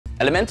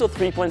Elementor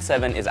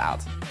 3.7 is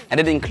out, and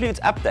it includes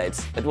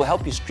updates that will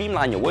help you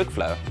streamline your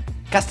workflow,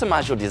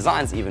 customize your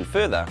designs even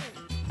further,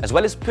 as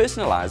well as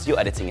personalize your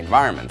editing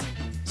environment,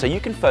 so you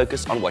can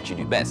focus on what you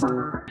do best.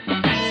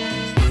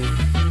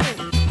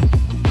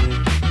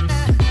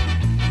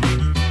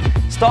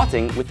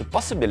 Starting with the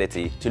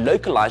possibility to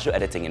localize your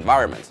editing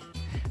environment.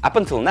 Up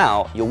until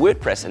now, your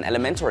WordPress and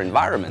Elementor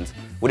environment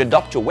would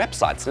adopt your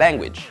website's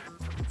language.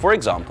 For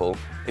example,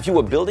 if you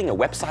were building a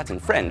website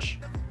in French,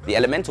 the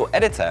Elementor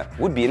editor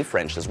would be in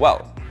French as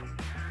well.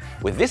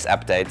 With this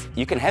update,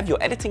 you can have your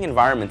editing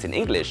environment in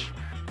English,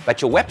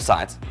 but your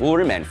website will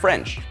remain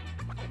French.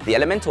 The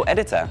Elementor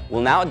editor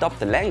will now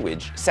adopt the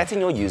language set in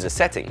your user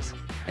settings,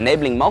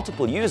 enabling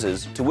multiple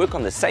users to work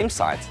on the same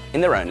site in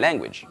their own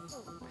language.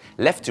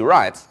 Left to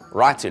right,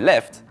 right to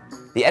left,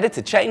 the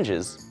editor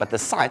changes, but the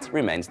site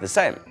remains the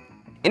same.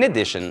 In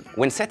addition,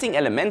 when setting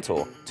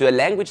Elementor to a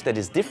language that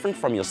is different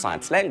from your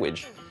site's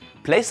language,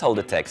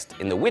 placeholder text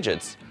in the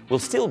widgets will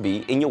still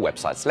be in your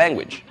website's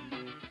language.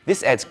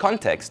 This adds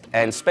context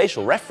and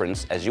spatial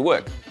reference as you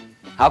work.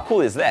 How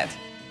cool is that?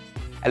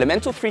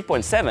 Elementor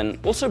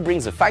 3.7 also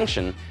brings a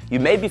function you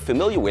may be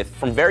familiar with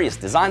from various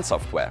design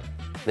software,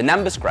 the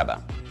number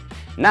scrubber.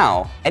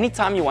 Now,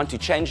 anytime you want to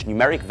change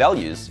numeric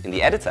values in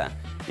the editor,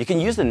 you can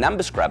use the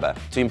number scrubber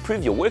to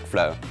improve your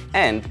workflow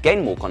and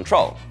gain more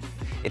control.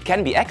 It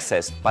can be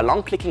accessed by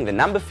long-clicking the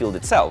number field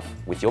itself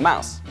with your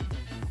mouse,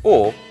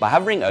 or by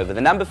hovering over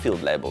the number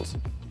field labels.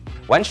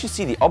 Once you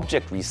see the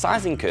object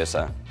resizing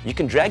cursor, you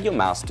can drag your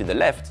mouse to the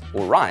left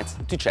or right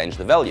to change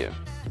the value.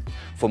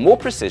 For more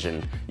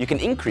precision, you can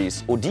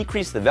increase or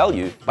decrease the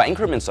value by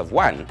increments of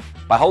 1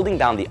 by holding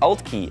down the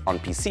Alt key on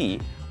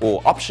PC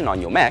or Option on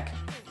your Mac,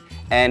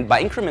 and by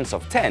increments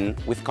of 10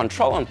 with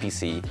Control on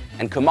PC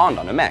and Command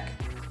on a Mac.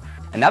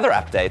 Another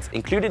update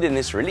included in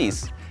this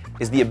release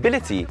is the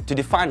ability to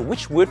define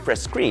which WordPress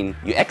screen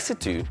you exit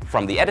to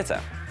from the editor.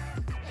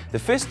 The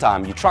first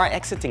time you try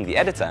exiting the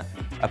editor,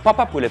 a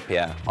pop-up will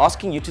appear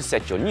asking you to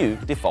set your new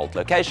default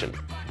location.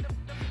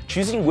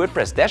 Choosing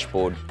WordPress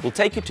Dashboard will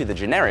take you to the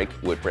generic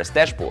WordPress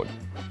dashboard.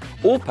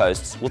 All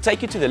posts will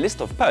take you to the list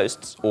of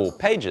posts or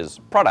pages,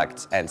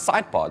 products and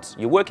site parts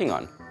you're working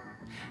on.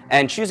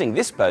 And choosing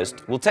this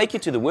post will take you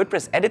to the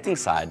WordPress editing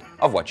side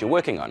of what you're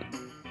working on.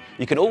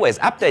 You can always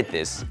update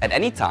this at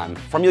any time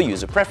from your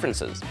user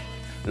preferences.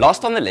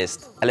 Last on the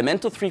list,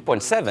 Elementor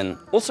 3.7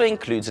 also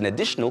includes an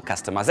additional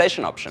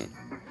customization option.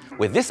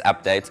 With this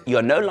update, you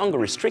are no longer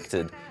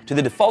restricted to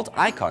the default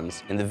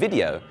icons in the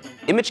video,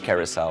 image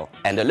carousel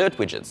and alert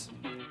widgets.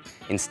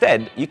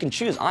 Instead, you can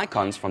choose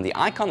icons from the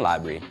icon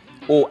library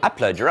or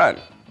upload your own.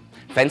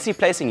 Fancy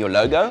placing your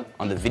logo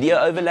on the video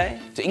overlay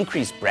to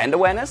increase brand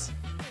awareness?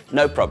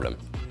 No problem.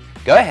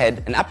 Go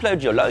ahead and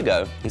upload your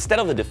logo instead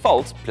of the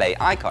default play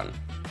icon.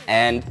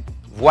 And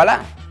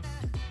voila!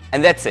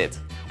 And that's it.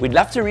 We'd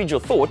love to read your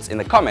thoughts in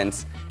the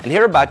comments and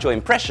hear about your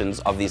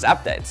impressions of these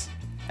updates.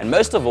 And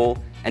most of all,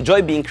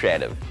 enjoy being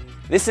creative.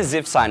 This is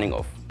Ziv signing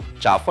off.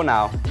 Ciao for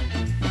now.